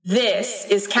This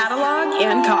is Catalog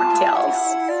and Cocktails,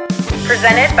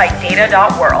 presented by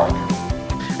Data.World.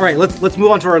 All right, let's move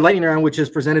on to our lightning round, which is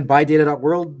presented by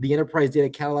Data.World, the enterprise data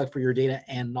catalog for your data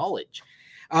and knowledge.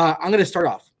 I'm going to start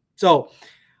off. So,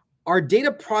 are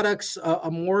data products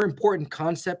a more important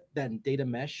concept than data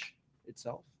mesh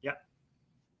itself? Yeah.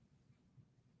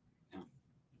 Do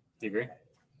you agree?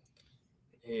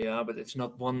 Yeah, but it's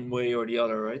not one way or the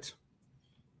other, right?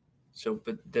 So,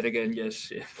 but then again, yes,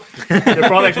 the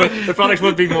products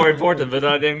would be more important, but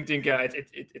I don't think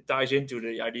it ties into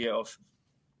the idea of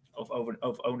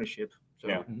ownership. So.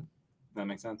 Yeah, that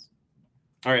makes sense.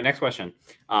 All right, next question.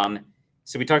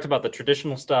 So we talked about the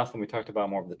traditional stuff, and we talked about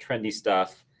more of the trendy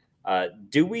stuff.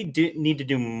 Do we need to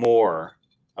do more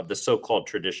of the so-called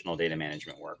traditional data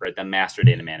management work, right? The master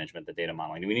data management, the data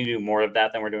modeling. Do we need to do more of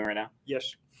that than we're doing right now?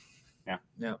 Yes. Yeah.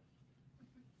 Yeah. All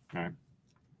right.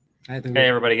 I think Hey,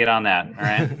 everybody, get on that. All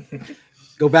right.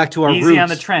 Go back to our Easy roots. on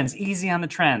the trends. Easy on the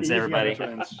trends, Easy on everybody. the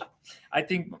trends. I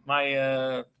think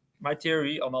my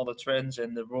theory on all the trends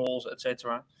and the roles,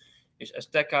 etc., is as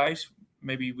tech guys,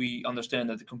 maybe we understand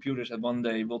that the computers at one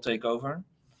day will take over.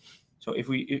 So if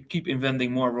we keep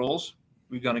inventing more roles,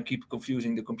 we're gonna keep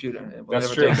confusing the computer. And we'll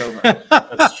That's never true. take over.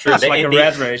 That's true. It's like a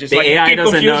rat race. It's the like AI keep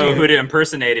doesn't know confusing who it. to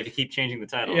impersonate if you keep changing the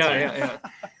titles. Yeah.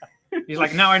 He's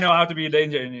like, now I know how to be a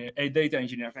data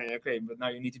engineer. Okay, but now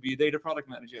you need to be a data product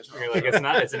manager as well. You're like, it's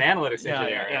an analytics Yeah,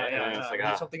 engineer. yeah. It's like, We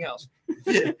need something else.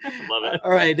 love it.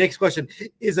 All right, next question.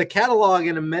 Is a catalog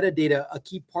and a metadata a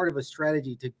key part of a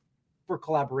strategy for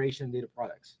collaboration in data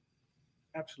products?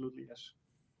 Absolutely, yes.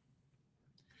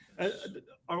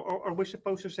 Are we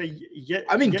supposed to say yes?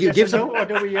 I mean, yes give or some. no, or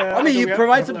do we, I mean, do you we have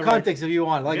provide to some elaborate? context if you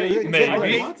want. Like, Yeah, you can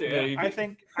exactly. maybe.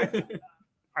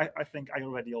 I think I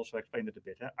already also explained it a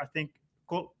bit. I think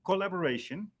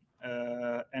collaboration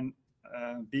and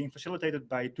being facilitated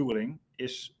by tooling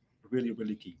is really,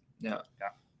 really key. Yeah.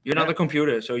 You're not a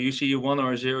computer, so you see a 1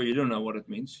 or a 0, you don't know what it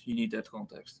means. You need that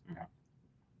context.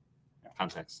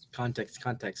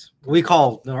 Context. We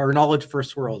call our knowledge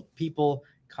first world: people,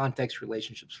 context,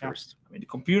 relationships first. I mean, the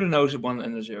computer knows a 1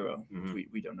 and a 0. Mhm.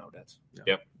 We don't know that.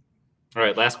 Yep. All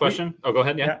right, last question. Go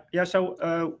ahead. Yeah.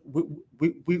 So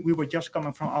we were just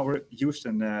coming from our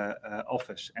Houston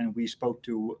office, and we spoke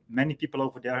to many people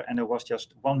over there, and there was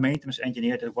just one maintenance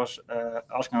engineer that was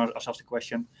asking ourselves the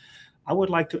question: I would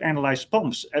like to analyze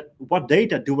pumps. What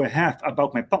data do I have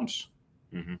about my pumps?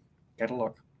 Mm-hmm.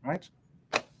 Catalog, right?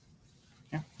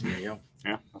 Yeah. There you go.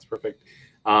 Yeah, that's perfect.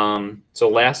 So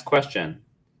last question.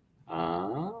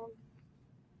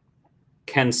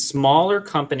 Can smaller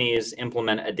companies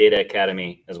implement a data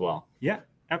academy as well? Yeah,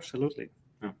 absolutely.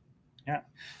 Yeah. Yeah,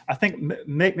 I think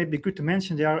maybe good to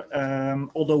mention there.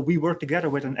 Although we work together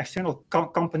with an external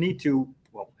company to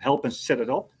help us set it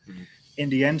up, in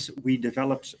the end we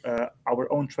developed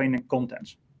our own training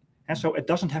content, and so it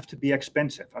doesn't have to be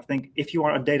expensive. I think if you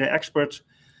are a data expert,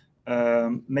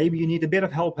 maybe you need a bit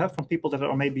of help from people that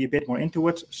are maybe a bit more into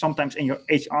it. Sometimes in your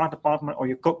HR department or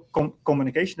your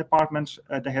communication departments,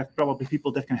 they have probably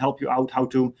people that can help you out how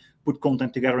to put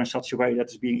content together in such a way that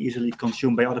is being easily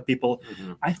consumed by other people.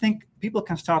 Mm-hmm. I think people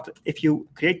can start if you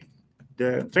create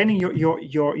the training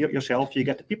yourself, you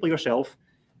get the people yourself.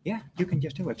 Yeah, you can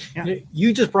just do it. Yeah.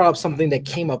 You just brought up something that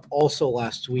came up also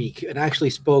last week, and I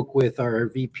actually spoke with our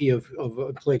VP of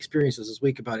employee experiences this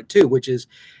week about it too, which is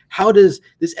how does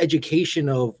this education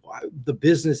of the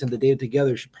business and the data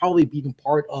together should probably be even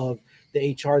part of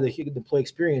the HR, the employee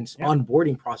experience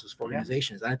onboarding process for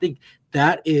organizations. And I think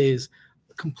that is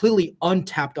a completely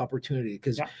untapped opportunity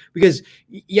because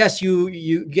yes,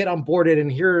 you get onboarded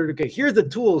and here's the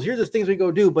tools, here's the things we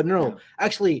go do, but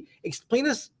actually explain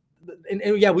us. And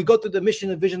we go through the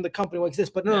mission and vision of the company, what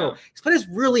exists, but explain us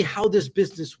really how this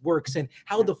business works and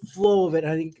how the flow of it.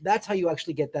 I think that's how you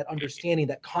actually get that understanding,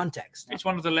 that context. It's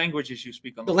one of the languages you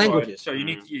speak on the floor. languages. So you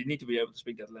need to be able to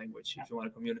speak that language if you want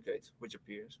to communicate with your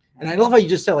peers. And I love how you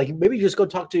just said, like, maybe you just go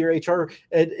talk to your HR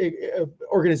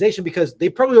organization because they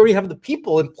probably already have the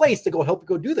people in place to go help you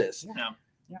go do this.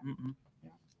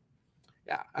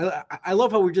 I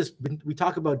love how we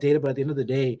talk about data, but at the end of the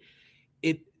day,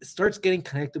 it starts getting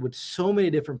connected with so many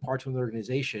different parts of the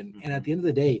organization. And at the end of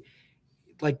the day,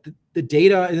 like the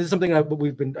data, and this is something I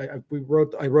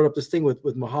wrote up this thing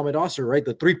with Mohammed Asr, right?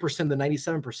 The 3%, the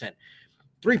 97%,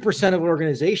 3% of an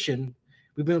organization.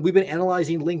 We've been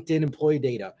analyzing LinkedIn employee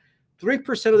data. 3%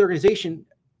 of the organization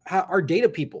are data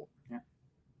people.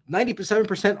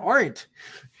 97% aren't.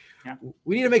 Yeah.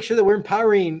 We need to make sure that we're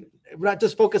empowering, we're not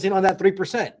just focusing on that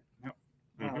 3%.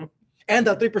 And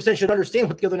that 3% should understand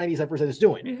what the other 97% is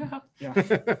doing.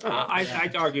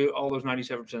 I'd argue all those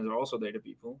 97% are also data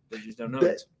people. They just don't know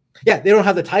it. Yeah, they don't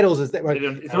have the titles as that, They right?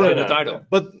 don't, it's not in the title.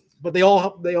 But they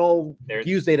all They're-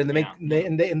 use data and they make yeah.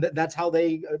 and that's how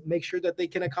they make sure that they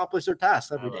can accomplish their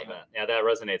tasks I every love day. that. Yeah, that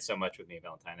resonates so much with me,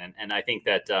 Valentine. And I think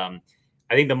that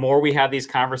I think the more we have these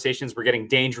conversations, we're getting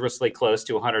dangerously close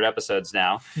to 100 episodes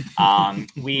now.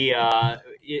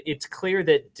 It's clear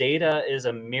that data is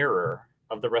a mirror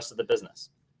of the rest of the business.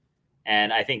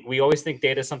 And I think we always think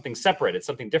data is something separate. It's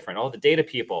something different. Oh, the data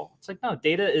people. It's like, no,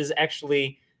 data is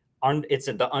actually, it's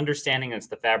the understanding, and it's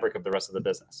the fabric of the rest of the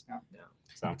business. Yeah.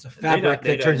 So It's a fabric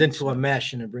data that turns is- into a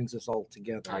mesh and it brings us all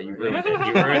together. oh, you right?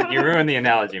 ruined it. You ruined the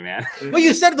analogy, man. Well,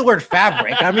 you said the word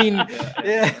fabric. I mean,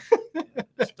 yeah.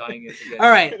 Just tying it together. All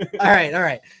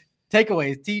right.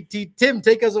 Takeaways. Tim,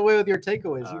 take us away with your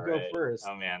takeaways. All You go right. first.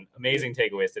 Oh man, amazing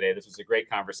takeaways today. This was a great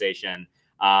conversation.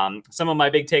 Some of my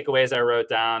big takeaways I wrote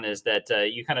down is that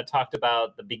you kind of talked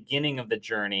about the beginning of the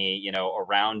journey,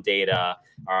 around data.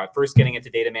 First getting into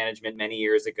data management many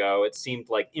years ago, it seemed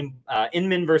like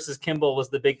Inman versus Kimball was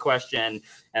the big question,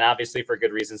 and obviously for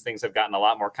good reasons, things have gotten a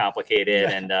lot more complicated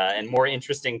and more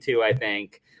interesting too, I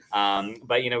think.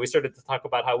 But we started to talk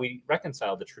about how we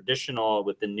reconcile the traditional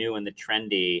with the new and the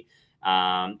trendy.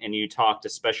 And you talked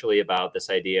especially about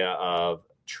this idea of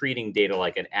treating data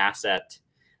like an asset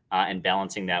and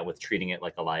balancing that with treating it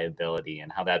like a liability, and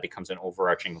how that becomes an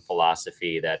overarching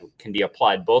philosophy that can be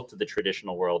applied both to the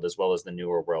traditional world as well as the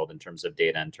newer world in terms of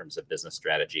data, in terms of business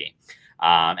strategy.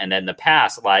 And then the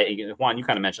past, Juan, you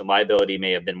kind of mentioned liability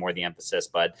may have been more the emphasis,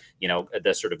 but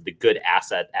the sort of the good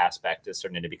asset aspect is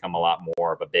starting to become a lot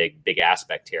more of a big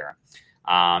aspect here.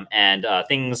 And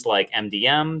things like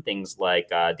MDM, things like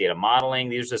data modeling,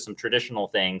 these are some traditional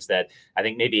things that I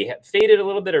think maybe faded a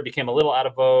little bit or became a little out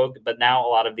of vogue, but now a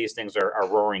lot of these things are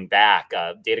roaring back.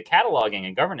 Data cataloging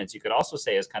and governance, you could also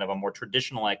say, is kind of a more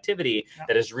traditional activity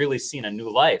that has really seen a new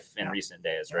life in recent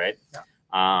days, right?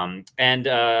 And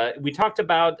we talked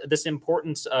about this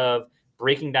importance of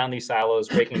breaking down these silos,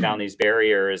 breaking down these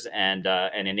barriers, and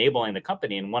enabling the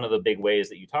company. And one of the big ways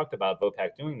that you talked about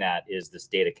Vopak doing that is this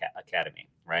data academy,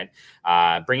 right?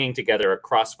 Bringing together a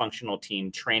cross-functional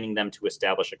team, training them to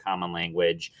establish a common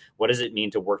language. What does it mean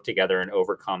to work together and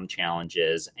overcome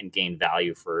challenges and gain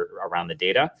value around the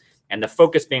data? And the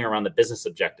focus being around the business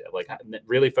objective, like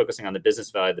really focusing on the business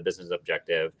value, the business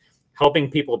objective,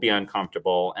 helping people be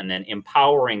uncomfortable, and then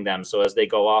empowering them. So as they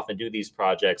go off and do these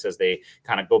projects, as they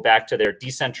kind of go back to their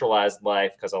decentralized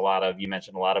life, because you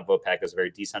mentioned a lot of Vopak is very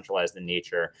decentralized in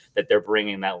nature, that they're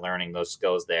bringing that learning, those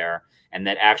skills there. And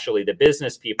that actually the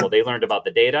business people, they learned about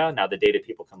the data. Now the data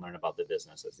people can learn about the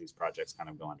business as these projects kind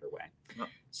of go underway.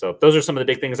 So those are some of the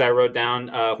big things I wrote down.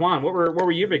 Juan, what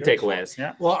were your big takeaways?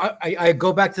 Yeah. Well, I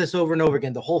go back to this over and over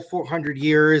again. The whole 400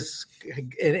 years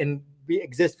and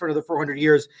exist for another 400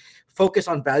 years. Focus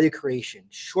on value creation,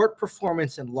 short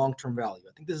performance, and long-term value.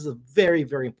 I think this is a very,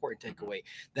 very important takeaway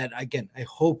that, again, I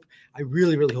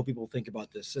really, really hope people think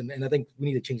about this. And I think we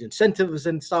need to change incentives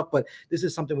and stuff, but this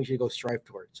is something we should go strive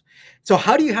towards. So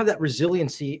how do you have that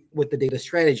resiliency with the data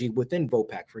strategy within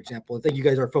Vopak, for example? I think you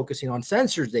guys are focusing on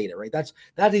sensors data, right?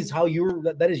 That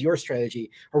is your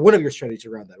strategy, or one of your strategies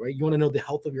around that, right? You want to know the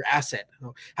health of your asset.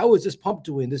 How is this pump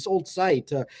doing? This old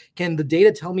site? Can the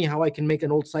data tell me how I can make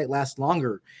an old site last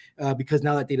longer? Because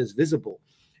now that data is visible.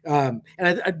 And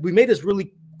we made this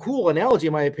really cool analogy,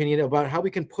 in my opinion, about how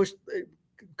we can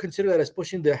consider that as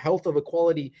pushing the health of a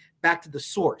quality back to the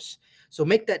source. So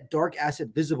make that dark asset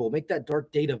visible, make that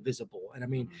dark data visible. And I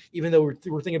mean, even though we're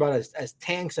thinking about it as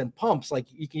tanks and pumps, like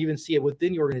you can even see it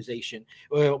within your organization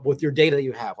with your data that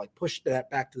you have, like push that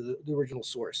back to the original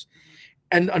source.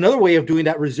 And another way of doing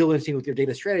that resiliency with your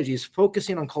data strategy is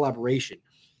focusing on collaboration.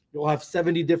 You'll have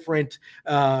 70 different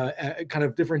kind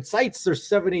of different sites. There's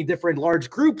 70 different large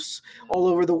groups all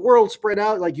over the world spread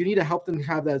out. Like you need to help them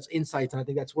have those insights. And I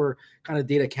think that's where kind of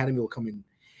Data Academy will come in.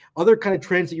 Other kind of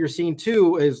trends that you're seeing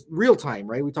too is real time,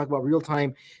 right? We talk about real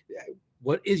time.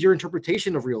 What is your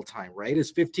interpretation of real time, right? Is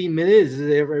 15 minutes, is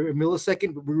it a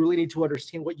millisecond? We really need to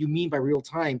understand what you mean by real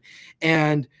time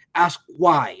and ask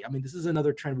why. I mean, this is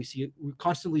another trend we're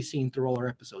constantly seeing through all our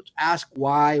episodes. Ask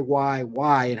why,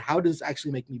 and how does this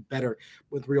actually make me better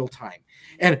with real time?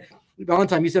 And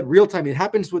Valentine, you said real time, it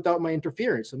happens without my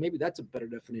interference. So maybe that's a better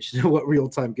definition of what real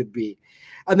time could be.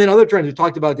 And then other trends, we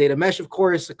talked about data mesh, of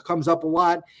course, it comes up a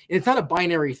lot. And it's not a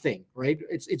binary thing, right?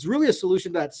 It's really a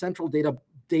solution to that central data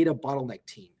bottleneck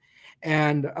team.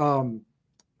 And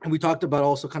we talked about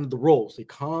also kind of the roles. They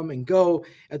come and go.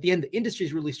 At the end, the industry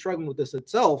is really struggling with this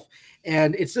itself.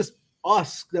 And it's just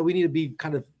us that we need to be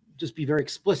kind of just be very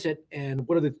explicit. And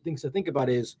one of the things to think about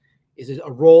is it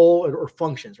a role or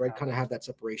functions, right? Kind of have that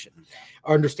separation.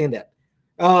 I understand that.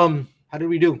 How did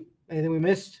we do? Anything we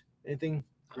missed? Anything?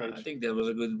 Great. I think that was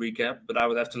a good recap, but I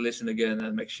would have to listen again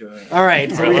and make sure. All right.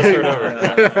 All right,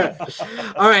 let's start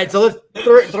over. All right. So let's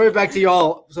throw it back to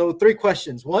y'all. So 3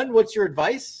 questions. 1, what's your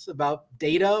advice about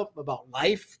data, about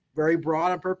life? Very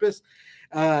broad on purpose.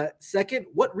 2nd,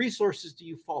 what resources do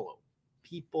you follow?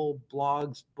 People,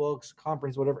 blogs, books,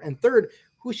 conference, whatever. And 3rd,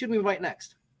 who should we invite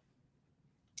next?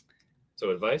 So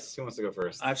advice? Who wants to go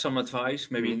first? I have some advice,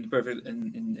 maybe in perfect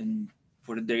in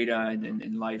for the data and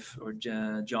in life or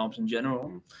jobs in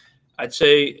general. I'd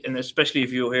say, and especially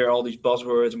if you hear all these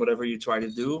buzzwords and whatever you try to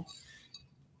do,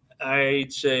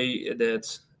 I'd say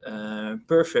that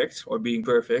perfect or being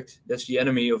perfect, that's the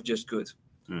enemy of just good.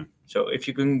 So if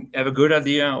you can have a good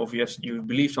idea, or if you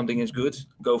believe something is good,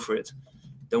 go for it.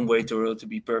 Don't wait to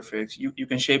be perfect. You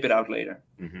can shape it out later.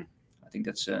 I think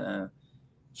that's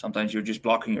sometimes you're just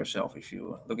blocking yourself if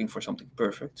you're looking for something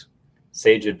perfect.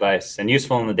 Sage advice, and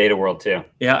useful in the data world too.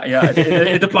 Yeah,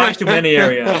 it applies to many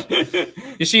areas.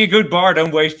 You see a good bar,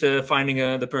 don't waste finding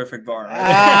the perfect bar.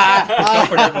 Right? Go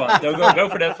for that one. Go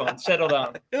for that one. Settle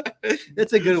down.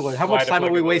 That's a good one. How much Wide time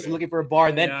are we applicability. wasting looking for a bar,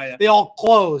 and then Yeah. they all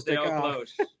closed? They Like, all oh.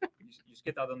 close. You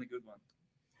skip out on the good one.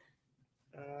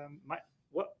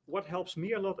 What helps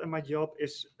me a lot in my job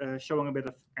is showing a bit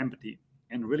of empathy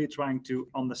and really trying to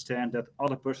understand that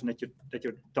other person that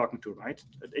you're talking to, right?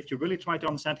 If you really try to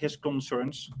understand his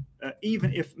concerns,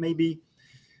 even if maybe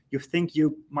you think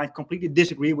you might completely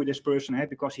disagree with this person,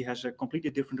 because he has a completely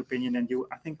different opinion than you,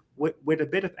 I think with a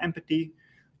bit of empathy,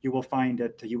 you will find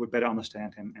that you would better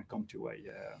understand him and come to a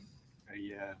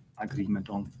agreement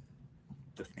on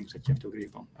the things that you have to agree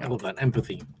upon. I love that,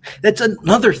 empathy. That's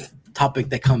another topic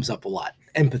that comes up a lot.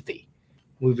 Empathy.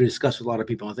 We've discussed with a lot of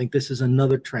people. I think this is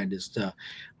another trend: is to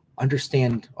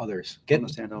understand others.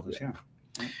 Understand others, yeah.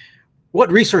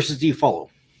 What resources do you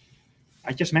follow?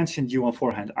 I just mentioned you on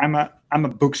forehand. I'm a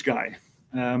books guy.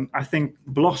 I think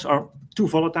blogs are too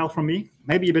volatile for me.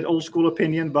 Maybe a bit old school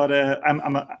opinion, but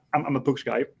I'm a books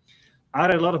guy. I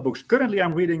read a lot of books. Currently,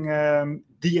 I'm reading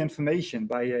The Information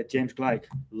by James Gleick.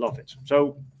 Love it.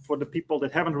 So for the people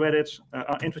that haven't read it,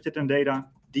 are interested in data,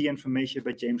 The Information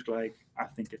by James Gleick, I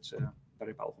think it's a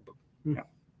very powerful book. Yeah.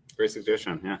 Great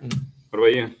suggestion. Yeah. What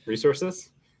about you? Resources?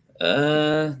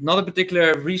 Not a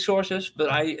particular resources,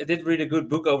 but I did read a good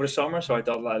book over the summer, so I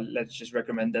thought let's just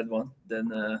recommend that one. Then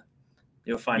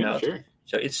you'll find out. Sure.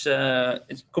 So it's a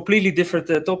completely different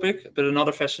topic, but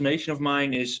another fascination of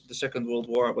mine is the Second World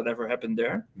War, whatever happened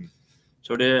there.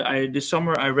 So this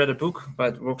summer I read a book by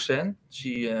Roxanne.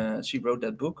 She wrote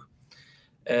that book,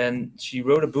 and she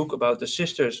wrote a book about the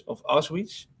sisters of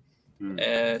Auschwitz.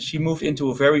 She moved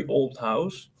into a very old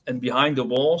house, and behind the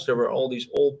walls there were all these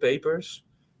old papers,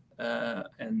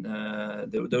 and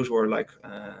those were like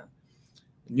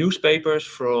newspapers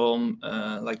from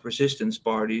like resistance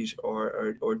parties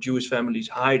or Jewish families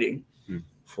hiding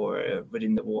for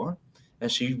within the war.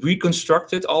 And she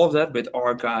reconstructed all of that with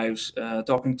archives,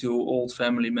 talking to old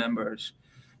family members,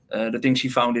 the things she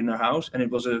found in her house, and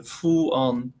it was a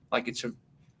full-on, like it's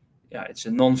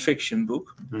a non-fiction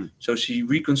book. So she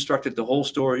reconstructed the whole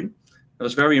story. It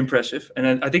was very impressive,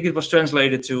 and I think it was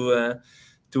translated to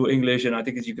English, and I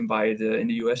think that you can buy it in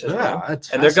the US as well.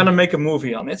 And they're gonna make a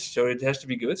movie on it, so it has to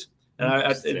be good.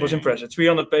 And it was impressive.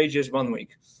 300 pages, 1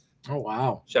 week. Oh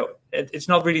wow! So it's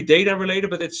not really data related,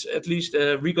 but it's at least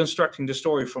reconstructing the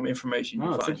story from information you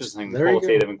Oh, that's find. interesting. There you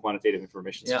Qualitative and quantitative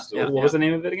information. Yeah, So yeah, what was the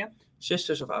name of it again?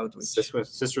 Sisters of Auschwitz.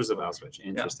 Sisters of Auschwitz.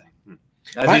 Interesting.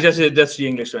 I think that's the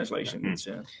English translation. It's,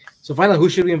 So finally, who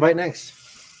should we invite next?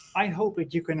 I hope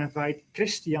that you can invite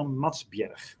Christian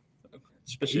Matsbjerg.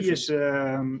 specific.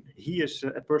 He is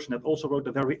a person that also wrote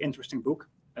a very interesting book.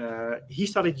 He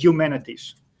studied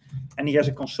humanities, and he has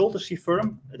a consultancy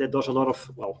firm that does a lot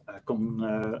of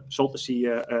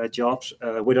consultancy jobs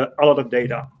with a lot of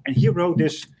data. And he wrote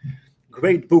this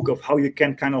great book of how you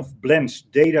can kind of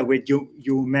blend data with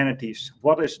humanities.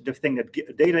 What is the thing that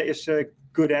data is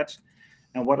good at,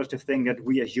 and what is the thing that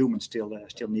we as humans still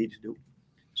need to do?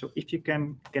 So if you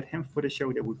can get him for the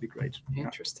show, that would be great.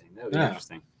 Interesting. That would be Yeah.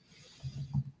 interesting.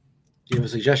 Do you have a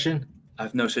suggestion? I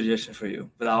have no suggestion for you,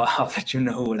 but I'll let you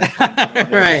know. When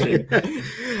Right.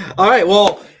 All right.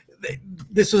 Well,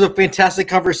 this was a fantastic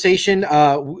conversation.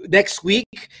 Next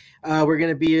week, we're going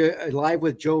to be live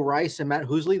with Joe Rice and Matt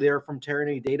Hoosley. They're from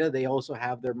Tyranny Data. They also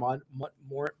have their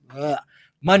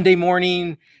Monday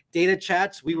morning data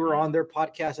chats. We were on their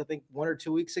podcast, I think, 1 or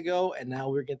 2 weeks ago, and now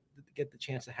we're get the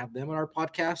chance to have them on our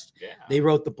podcast. Yeah. They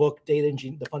wrote the book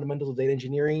The Fundamentals of Data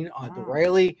Engineering on the Oh.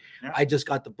 Riley. Yeah. I just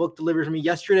got the book delivered to me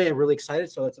yesterday. I'm really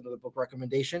excited. So that's another book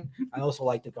recommendation. I also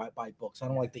like to buy books. I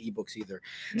don't like the ebooks either.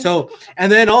 So,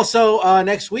 and then also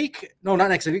next week, no, not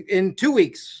next week, in 2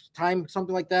 weeks time,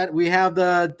 something like that, we have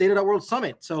the Data.World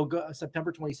Summit. So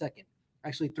September 22nd,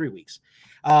 actually 3 weeks.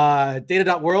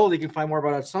 Data.World, you can find more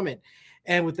about our summit.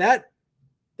 And with that,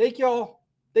 thank you all.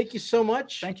 Thank you so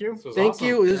much. Thank you. This was Thank awesome.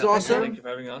 you. This is Yeah, awesome. Thank you for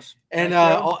having us. And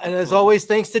Thank you. and as always,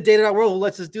 thanks to Data.World, who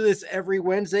lets us do this every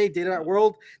Wednesday.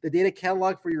 Data.World, the data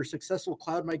catalog for your successful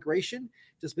cloud migration.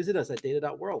 Just visit us at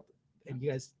Data.World. And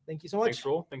you guys, thank you so much. Thanks,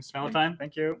 Roel. Thanks, Valentine.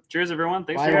 Thank you. Cheers, everyone.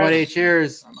 Thanks Bye, for everybody.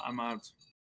 Cheers. I'm out.